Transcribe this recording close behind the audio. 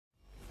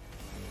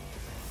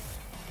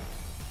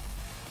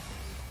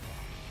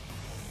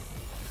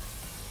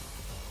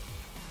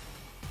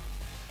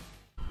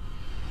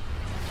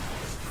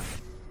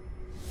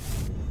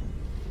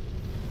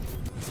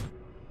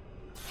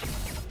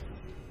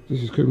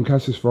This is Coogan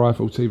Cassis for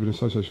IFL TV in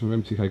association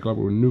with MTK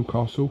Global in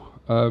Newcastle.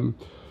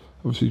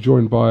 Obviously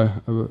joined by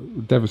a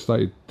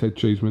devastated Ted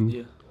Cheeseman.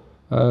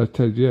 Yeah.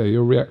 Ted, yeah,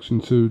 your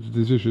reaction to the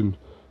decision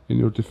in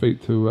your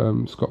defeat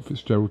to Scott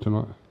Fitzgerald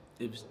tonight?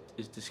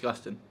 It's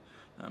disgusting.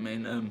 I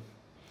mean, as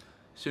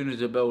soon as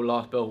the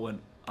last bell went,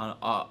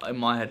 in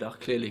my head I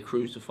clearly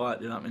cruised the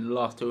fight. You know what I mean? The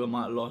last two I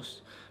might have lost.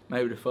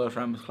 Maybe the first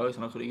round was close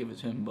and I could have given it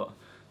to him, but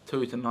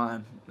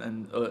 2-9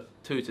 and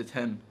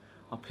 2-10.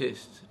 I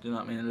pissed, do you know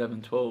what I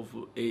mean?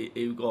 11-12,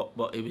 he got,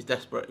 but he was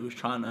desperate. He was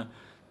trying to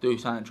do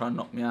something, trying to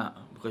knock me out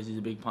because he's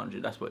a big puncher.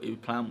 That's what his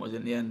plan was.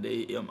 In the end,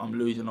 I'm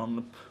losing on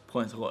the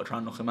points. I've got to try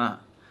and knock him out.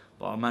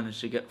 But I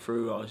managed to get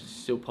through. I was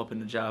still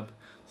popping the jab,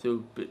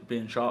 still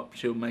being sharp,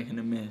 still making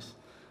him miss.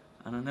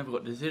 And I never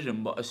got the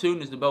decision. But as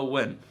soon as the bell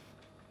went,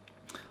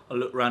 I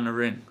looked around the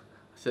ring.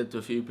 I said to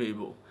a few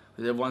people,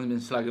 because everyone's been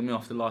slagging me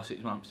off the last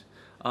 6 months.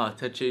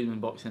 Ted Cheeseman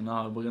boxing,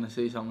 we're going to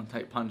see someone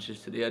take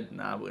punches to the head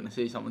now, we're going to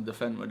see someone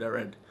defend with their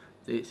head.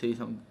 See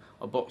some,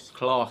 I boxed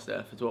class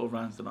there for 12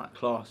 rounds tonight,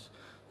 class.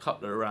 A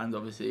couple of the rounds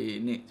obviously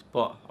nicked,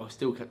 but I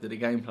still kept to the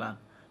game plan.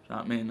 Do you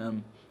know what I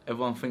mean?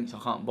 Everyone thinks I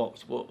can't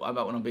box, but how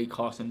about when I beat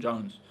Carson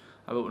Jones?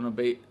 How about when I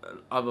beat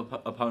other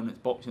opponents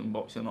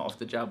boxing off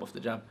the jab,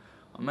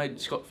 I made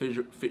Scott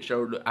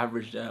Fitzgerald look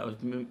average there. I was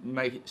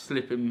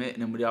slipping,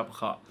 hitting him with the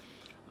uppercut.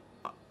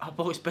 I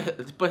boxed better.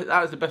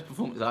 That was the best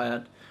performance I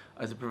had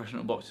as a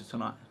professional boxer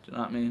tonight. Do you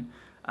know what I mean?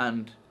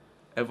 And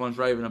everyone's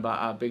raving about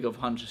how big of a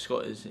puncher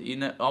Scott is.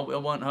 I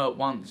wasn't hurt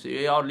once.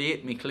 He hardly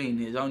hit me clean.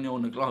 He was only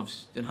on the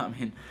gloves. Do you know what I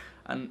mean?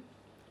 And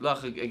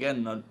like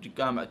again,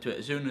 going back to it,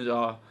 as soon as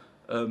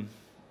the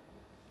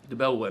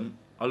bell went,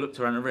 I looked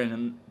around the ring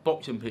and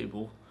boxing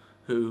people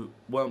who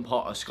weren't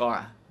part of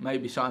Sky,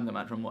 maybe signed the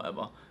match and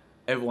whatever.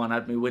 Everyone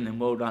had me winning.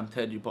 Well done,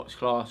 Ted. You boxed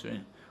class. I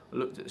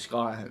looked at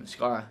Sky and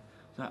Sky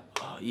was like,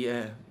 oh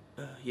yeah,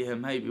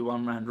 maybe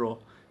 1 round draw.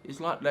 It's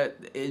like that.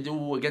 It's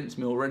all against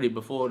me already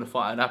before the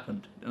fight had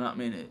happened. You know what I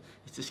mean?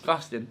 It's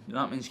disgusting. You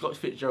know what I mean? Scott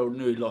Fitzgerald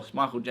knew he lost.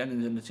 Michael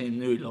Jennings and the team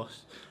knew he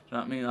lost. You know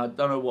what I mean? I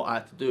don't know what I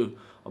had to do.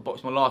 I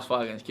boxed my last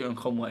fight against Kieran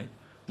Conway.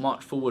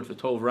 Marched forward for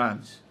 12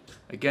 rounds.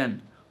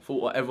 Again,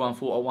 everyone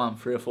thought I won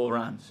 3 or 4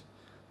 rounds.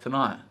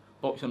 Tonight,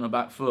 boxed on the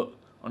back foot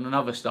on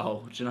another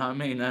style. Do you know what I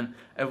mean? And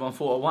everyone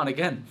thought I won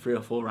again 3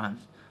 or 4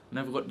 rounds. I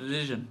never got the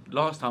decision.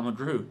 Last time I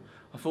drew.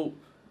 I thought,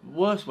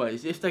 worst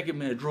ways, if they give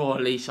me a draw,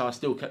 at least I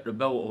still kept the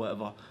belt or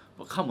whatever.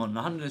 But come on,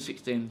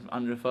 116,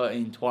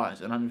 113 twice,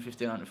 and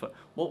 115, 113.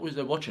 What was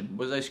they watching?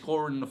 Was they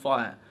scoring the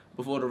fight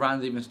before the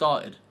rounds even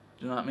started?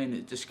 Do you know what I mean?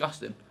 It's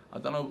disgusting. I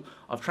don't know.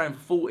 I've trained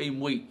for 14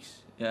 weeks.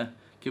 Yeah,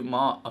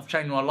 I've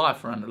changed my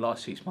life around the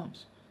last 6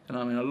 months. Do you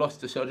know what I mean? I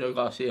lost to Sergio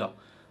Garcia.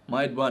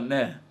 My head weren't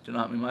there. Do you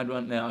know what I mean? My head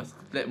weren't there. I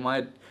let my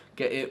head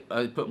get it.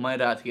 I put my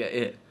head out to get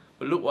it.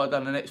 But look what I've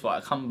done the next fight.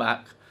 I come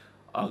back.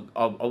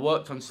 I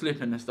worked on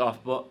slipping and stuff,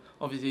 but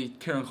obviously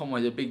Kieran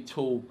Conway's a big,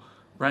 tall,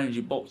 rangy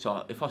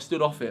boxer. If I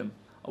stood off him,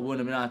 I wouldn't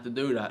have been able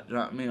to do that. Do you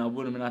know what I mean? I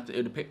wouldn't have been able to. It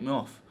would have picked me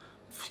off.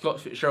 Scott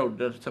Fitzgerald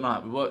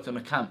tonight. We worked on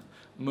the camp,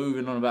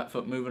 moving on the back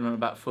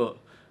foot,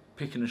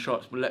 picking the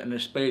shots, but letting the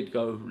speed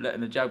go, letting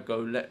the jab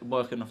go,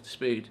 working off the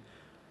speed.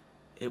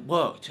 It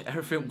worked.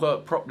 Everything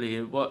worked properly.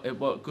 It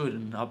worked good,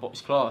 and I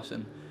boxed class.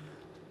 And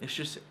it's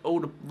just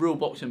all the real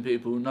boxing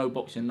people who know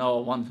boxing know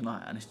I won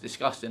tonight, and it's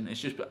disgusting.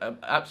 It's just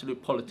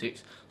absolute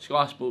politics.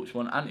 Sky Sports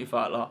want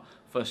Anti-Fowler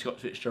for Scott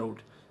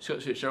Fitzgerald.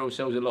 Scott Fitzgerald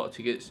sells a lot of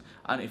tickets.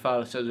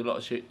 Anti-Fowler sells a lot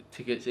of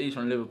tickets. He's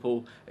from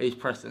Liverpool. He's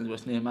Preston.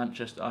 What's near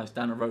Manchester. It's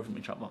down the road from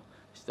each other.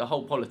 It's the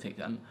whole politics,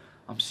 and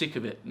I'm sick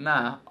of it.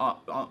 Now,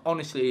 I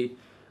honestly,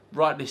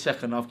 right this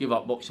second, I've given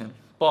up boxing.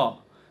 But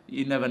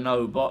you never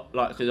know. But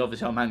because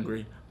obviously I'm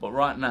angry. But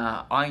right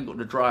now, I ain't got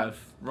the drive.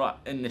 Right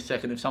in this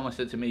second, if someone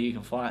said to me, you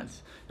can fight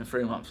in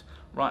 3 months.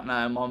 Right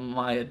now,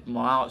 my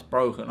heart's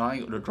broken. I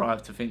ain't got the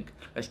drive to think,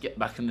 let's get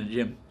back in the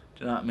gym.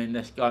 Do you know what I mean?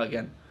 Let's go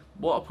again.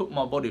 What I put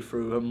my body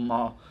through and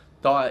my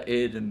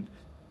dieted and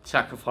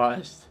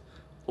sacrificed,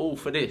 all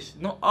for this.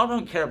 I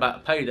don't care about a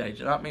payday. Do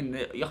you know what I mean?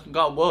 I can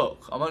go and work.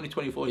 I'm only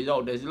 24 years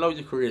old. There's loads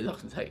of careers I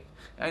can take.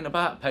 It ain't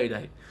about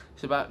payday.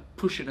 It's about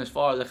pushing as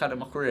far as I can in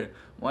my career.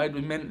 My head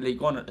was mentally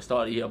gone at the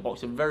start of the year. I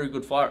boxed a very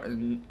good fighter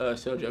in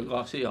Sergio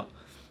Garcia.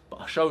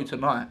 But I showed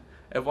tonight.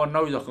 Everyone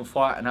knows I can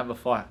fight and have a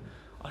fight.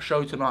 I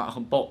showed tonight I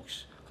can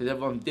box. Because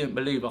everyone didn't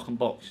believe I can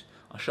box.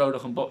 I showed I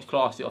can box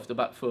classy off the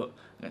back foot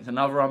against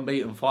another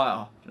unbeaten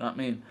fighter. Do you know what I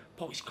mean?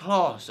 Box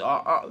class.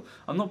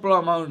 I'm not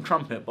blowing my own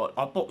trumpet, but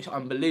I boxed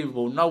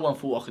unbelievable. No one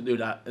thought I could do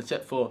that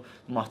except for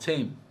my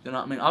team. Do you know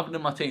what I mean? Other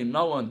than my team,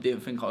 no one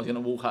didn't think I was going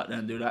to walk out there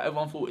and do that.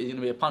 Everyone thought it was going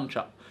to be a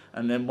punch-up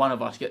and then one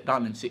of us get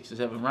done in 6 or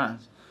 7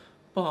 rounds.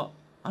 But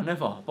I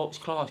never. I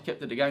boxed class,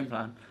 kept to the game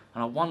plan,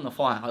 and I won the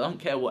fight. I don't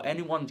care what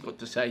anyone's got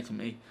to say to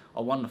me.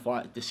 I won the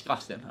fight. It's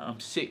disgusting. And I'm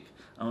sick.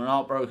 I'm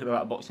heartbroken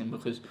about boxing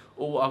because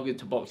all I've given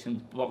to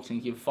boxing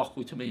give fuck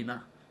all to me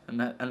now. And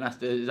that's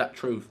the exact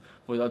truth.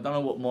 Because I don't know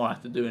what more I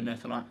have to do in there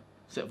tonight,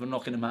 except for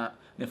knocking him out.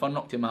 And if I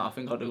knocked him out, I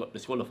think I'd have got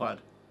disqualified.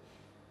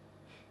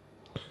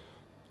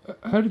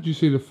 How did you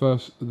see the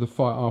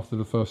fight after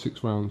the first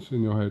 6 rounds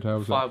in your head? How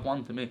was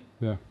 5-1 to me.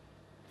 Yeah.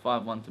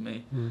 5-1 to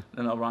me.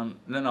 Then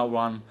I'll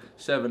run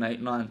 7,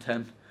 8, 9,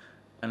 10,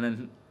 and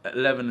then at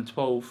 11 and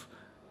 12,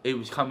 he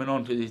was coming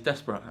on because he's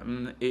desperate,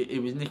 and he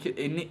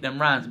nicked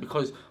them rounds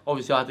because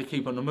obviously I had to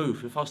keep on the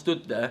move. If I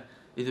stood there,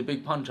 he's a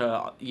big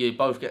puncher. You're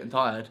both getting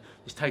tired.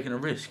 He's taking a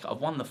risk. I've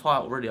won the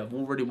fight already. I've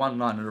already won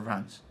 9 of the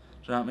rounds.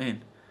 Do you know what I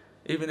mean?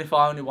 Even if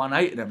I only won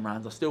 8 of them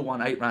rounds, I still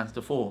won 8 rounds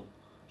to 4. Do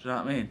you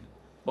know what I mean?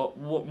 But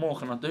what more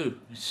can I do?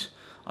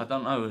 I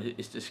don't know.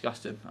 It's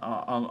disgusting.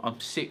 I'm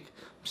sick.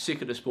 I'm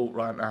sick of the sport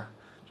right now.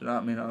 Do you know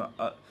what I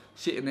mean?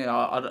 Sitting there,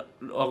 I've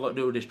got to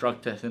do all this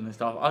drug testing and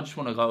stuff. I just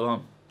want to go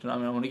home. Do you know what I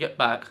mean? I want to get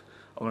back.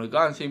 I want to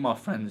go and see my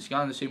friends,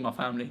 go and see my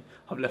family.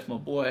 I've left my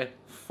boy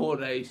 4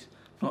 days,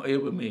 not here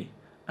with me.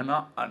 And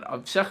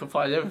I've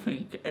sacrificed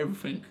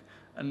everything.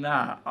 And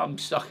now I'm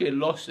stuck here,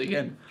 lost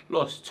again.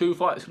 Lost 2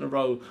 fights in a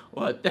row,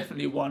 or I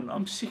definitely won.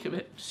 I'm sick of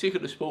it. I'm sick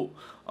of the sport.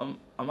 I'm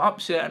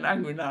upset and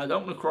angry now. I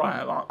don't want to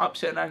cry. I'm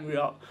upset and angry.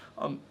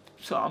 I'm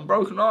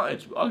broken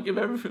hearted. I give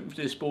everything for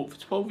this sport for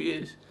 12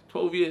 years.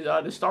 12 years I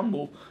had to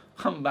stumble,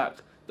 come back,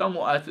 done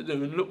what I had to do,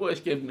 and look what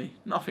it's given me.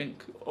 Nothing.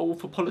 All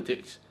for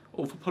politics.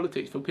 All for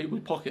politics, for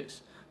people's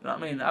pockets. You know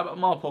what I mean? How about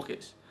my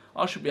pockets?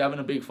 I should be having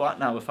a big fight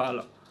now with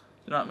Fowler.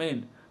 You know what I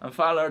mean? And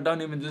Fowler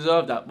don't even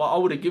deserve that. But I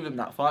would have given him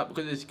that fight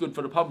because it's good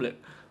for the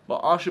public.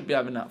 But I should be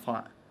having that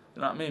fight.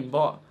 You know what I mean?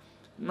 But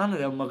none of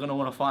them are going to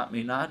want to fight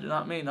me now. Do you know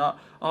what I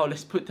mean?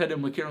 Let's put Ted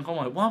in with Kieran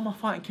Conway. Why am I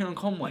fighting Kieran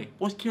Conway?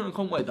 What's Kieran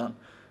Conway done?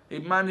 He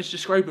managed to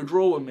scrape a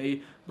draw with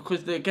me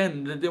because, they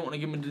didn't want to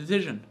give him a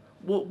decision.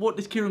 What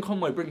does Kieran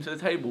Conway bring to the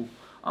table?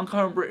 I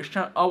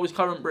was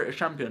current British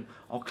champion.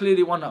 I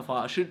clearly won that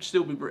fight. I should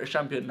still be British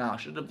champion now. I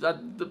should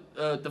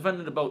have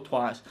defended the belt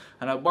twice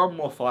and had one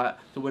more fight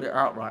to win it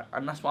outright.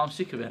 And that's why I'm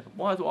sick of it.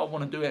 Why do I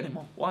want to do it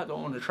anymore? Why do I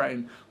want to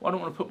train? Why do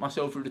I want to put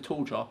myself through the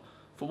torture?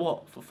 For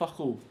what? For fuck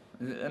all.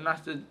 And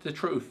that's the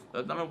truth. I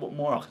don't know what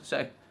more I can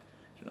say.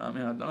 You know what I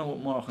mean? I don't know what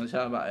more I can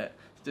say about it.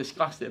 It's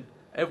disgusting.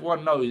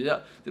 Everyone knows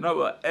that. You know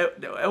what?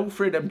 All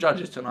 3 of them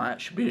judges tonight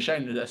should be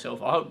ashamed of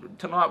themselves. I hope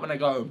tonight when they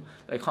go home,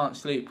 they can't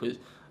sleep because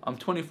I'm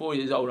 24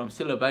 years old. I'm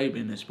still a baby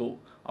in this sport.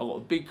 I've got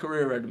a big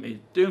career ahead of me.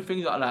 Doing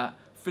things like that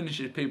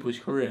finishes people's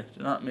career. Do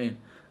you know what I mean?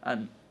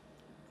 And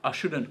I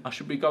shouldn't. I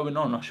should be going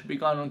on. I should be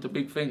going on to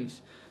big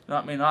things. You know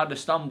what I mean? I had to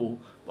stumble,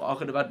 but I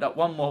could have had that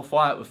one more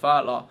fight with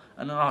Fowler,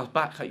 and then I was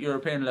back at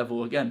European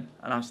level again.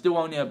 And I'm still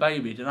only a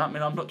baby. Do you know what I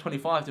mean? I'm not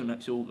 25 till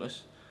next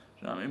August.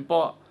 Do you know what I mean?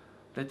 But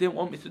they didn't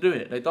want me to do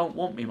it. They don't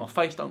want me. My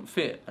face don't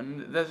fit.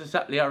 And that's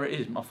exactly how it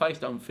is. My face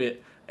don't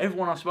fit.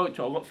 Everyone I spoke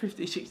to, I got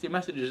 50, 60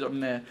 messages on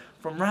there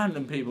from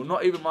random people,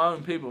 not even my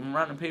own people, from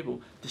random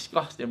people.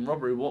 Disgusting,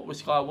 robbery. What was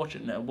Sky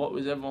watching there? What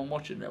was everyone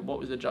watching there? What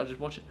was the judges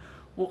watching?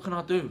 What can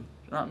I do? Do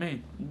you know what I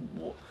mean?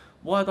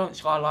 Why don't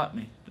Sky like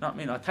me? Do you know what I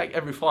mean? I take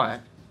every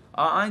fight.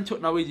 I ain't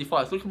took no easy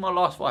fights. Look at my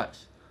last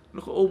fights.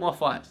 Look at all my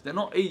fights. They're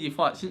not easy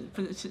fights.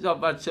 Since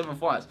I've had 7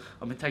 fights,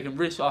 I've been taking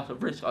risk after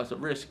risk after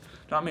risk. Do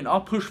you know what I mean? I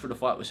pushed for the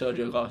fight with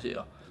Sergio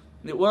Garcia.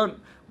 It weren't,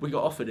 we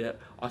got offered it.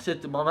 I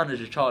said to my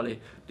manager,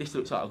 Charlie, this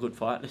looks like a good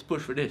fight. Let's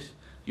push for this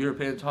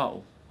European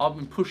title. I've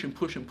been pushing.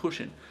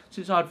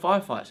 Since I had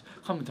 5 fights.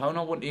 Come on, Tony,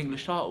 I want the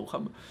English title.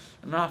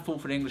 And now I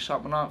fought for the English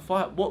title and I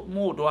fight. What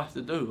more do I have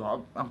to do?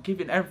 I'm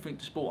giving everything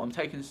to sport.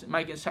 I'm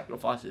making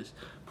sacrifices.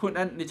 Putting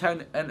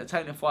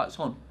entertaining fights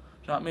on. Do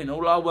you know what I mean?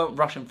 All I weren't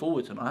rushing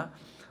forward tonight.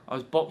 I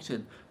was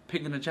boxing,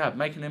 picking a jab,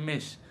 making a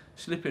miss,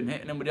 slipping,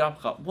 hitting him with the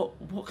uppercut.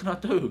 What can I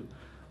do?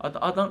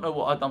 I don't know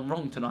what I've done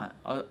wrong tonight.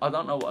 I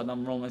don't know what I've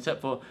done wrong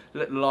except for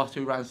let the last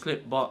 2 rounds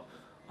slip. But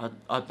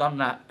I've done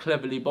that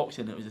cleverly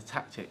boxing. It was a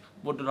tactic.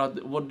 What did I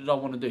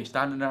want to do?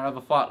 Stand in there and have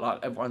a fight like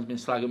everyone's been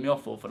slagging me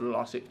off for the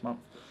last 6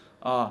 months?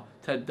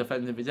 Ted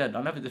defending his head.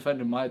 I never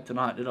defended my head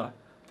tonight, did I?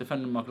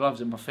 Defending my gloves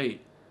and my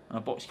feet. And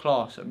I boxed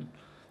class, and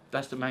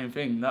that's the main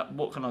thing.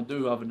 What can I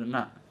do other than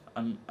that?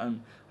 And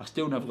I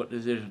still never got the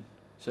decision.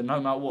 So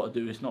no matter what I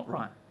do, it's not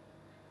right.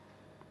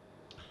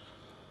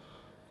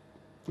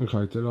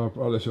 Okay, then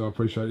I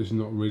appreciate it's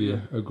not really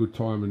a good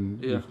time,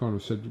 and you've kind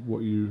of said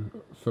what you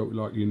felt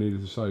like you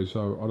needed to say.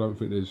 So I don't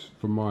think there's,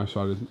 from my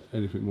side,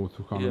 anything more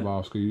to kind of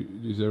ask.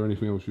 Is there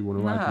anything else you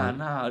want to add?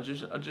 Nah. I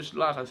just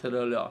like I said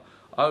earlier,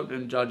 I hope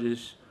them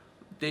judges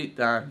deep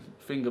down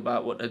think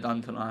about what they've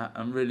done tonight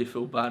and really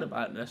feel bad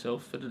about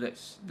themselves for the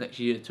next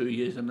year, 2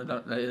 years, and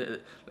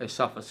they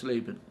suffer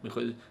sleeping,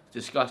 because it's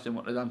disgusting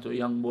what they've done to a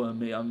young boy and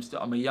me.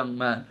 I'm a young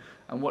man,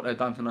 and what they've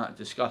done tonight is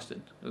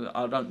disgusting.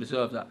 I don't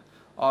deserve that.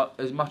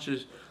 As much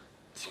as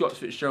Scott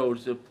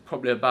Fitzgerald's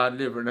probably a bad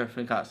liver and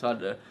everything outside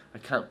the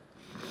camp,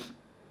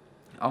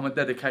 I'm a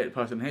dedicated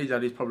person. He's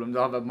had his problems,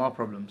 I've had my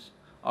problems.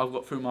 I've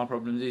got through my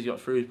problems, he's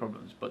got through his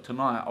problems. But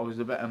tonight, I was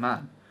a better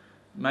man.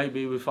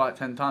 Maybe we fight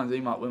 10 times, he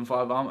might win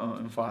 5, I might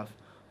win 5.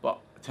 But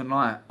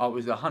tonight, I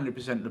was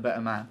 100% the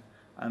better man,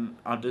 and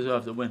I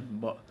deserve the win.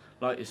 But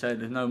like you said,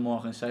 there's no more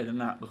I can say than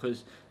that,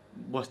 because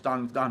what's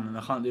done's done, and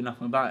I can't do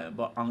nothing about it.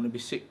 But I'm going to be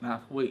sick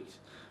now for weeks,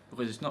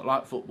 because it's not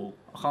like football.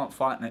 I can't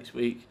fight next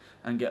week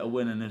and get a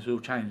win and it's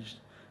all changed.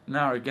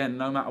 Now again,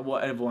 no matter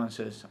what everyone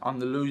says, I'm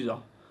the loser.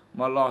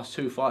 My last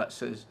 2 fights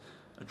says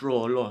a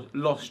draw,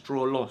 lost,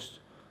 draw, lost.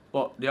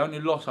 But the only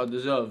loss I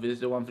deserve is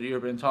the one for the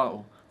European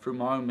title through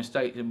my own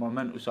mistakes in my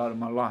mental side of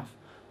my life.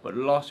 But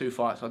the last 2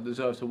 fights I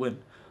deserve to win.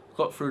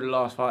 Got through the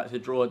last fight to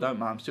draw, I don't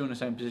mind. I'm still in the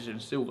same position,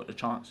 still got the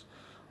chance.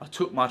 I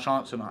took my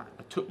chance tonight.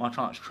 I took my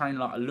chance, trained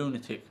like a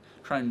lunatic,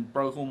 trained,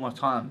 broke all my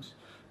times,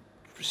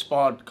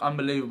 sparred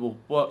unbelievable,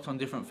 worked on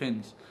different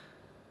things,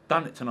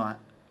 done it tonight,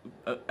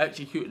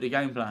 executed the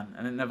game plan,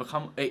 and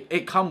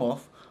it come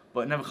off,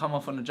 but it never come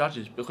off on the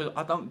judges because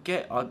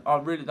I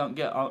really don't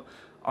get.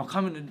 I'm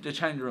coming to the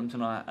change room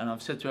tonight, and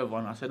I've said to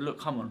everyone, I said, look,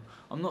 come on,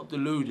 I'm not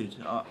deluded,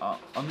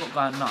 I'm not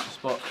going nuts,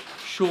 but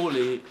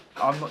surely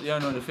I'm not the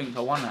only one who thinks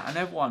I won that, and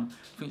everyone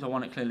thinks I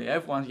won it clearly.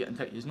 Everyone's getting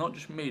texts. It's not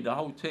just me, the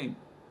whole team.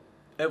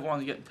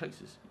 Everyone's getting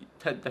texts.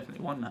 Ted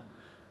definitely won that,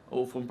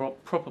 all from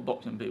proper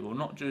boxing people,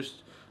 not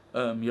just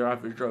your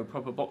average Joe,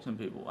 proper boxing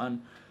people.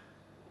 And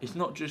it's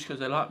not just because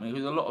they like me,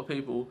 because a lot of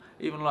people,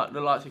 even like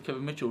the likes of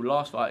Kevin Mitchell,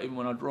 last fight, even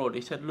when I draw,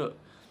 they said, look,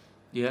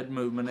 your head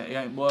movement, you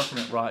ain't working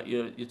it right,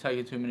 you're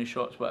taking too many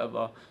shots,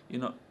 whatever,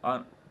 you're not.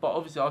 But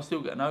obviously I was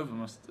still getting over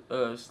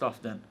my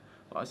stuff then.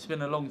 But it's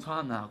been a long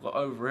time now, I got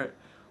over it,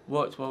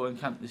 worked well in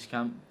camp this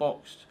camp,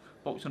 boxed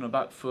on the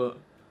back foot,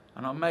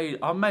 and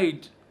I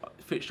made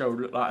Fitzgerald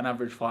look like an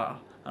average fighter,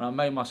 and I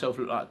made myself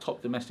look like a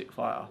top domestic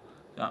fighter,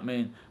 you know what I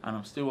mean? And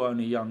I'm still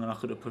only young and I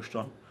could have pushed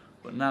on.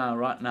 But now,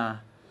 right now,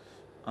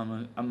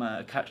 I'm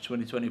at a catch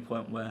 2020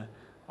 point where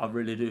I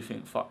really do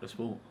think fuck the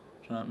sport.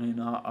 Do you know what I mean?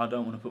 I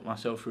don't want to put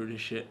myself through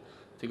this shit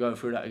to go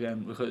through that again,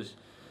 because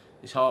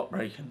it's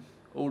heartbreaking.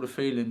 All the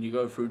feeling you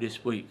go through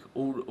this week,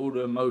 all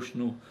the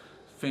emotional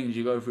things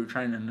you go through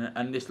training,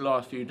 and this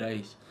last few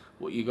days,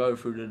 what you go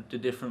through, the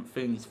different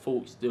things,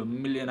 thoughts, the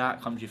million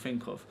outcomes you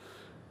think of.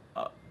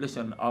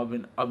 Listen, I've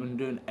been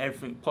doing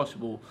everything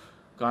possible,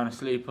 going to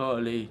sleep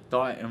early,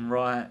 dieting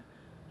right.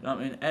 You know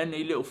what I mean?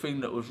 Any little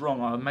thing that was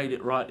wrong, I made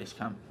it right this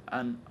camp,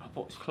 and I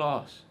boxed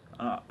class,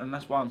 and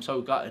that's why I'm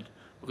so gutted.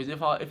 Because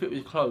if it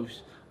was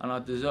close and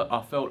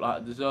I felt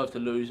like I deserved to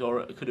lose,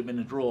 or it could have been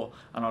a draw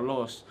and I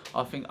lost,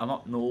 I think I'm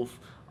up north.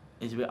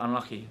 It's a bit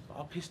unlucky,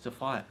 but I pissed the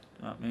fight.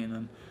 You know what I mean?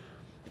 And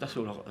that's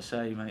all I've got to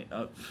say, mate.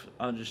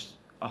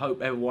 I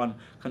hope everyone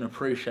can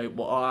appreciate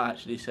what I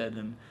actually said,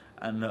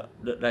 and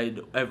that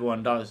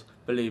everyone does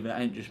believe it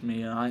ain't just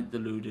me and I ain't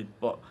deluded,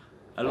 but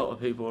a lot of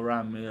people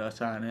around me are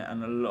saying it,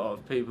 and a lot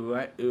of people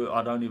who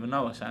I don't even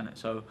know are saying it,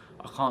 so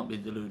I can't be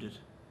deluded.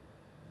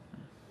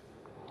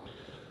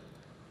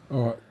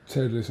 All right,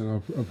 Ted, listen,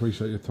 I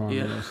appreciate your time.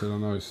 Yeah. Like I said, I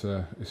know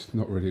it's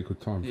not really a good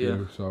time for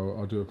you, so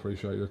I do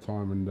appreciate your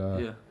time,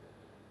 and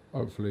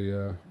hopefully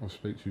I'll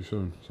speak to you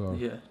soon. So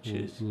yeah,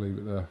 cheers. We'll leave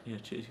it there. Yeah,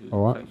 cheers.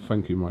 All right,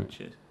 thank you, mate.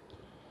 Cheers.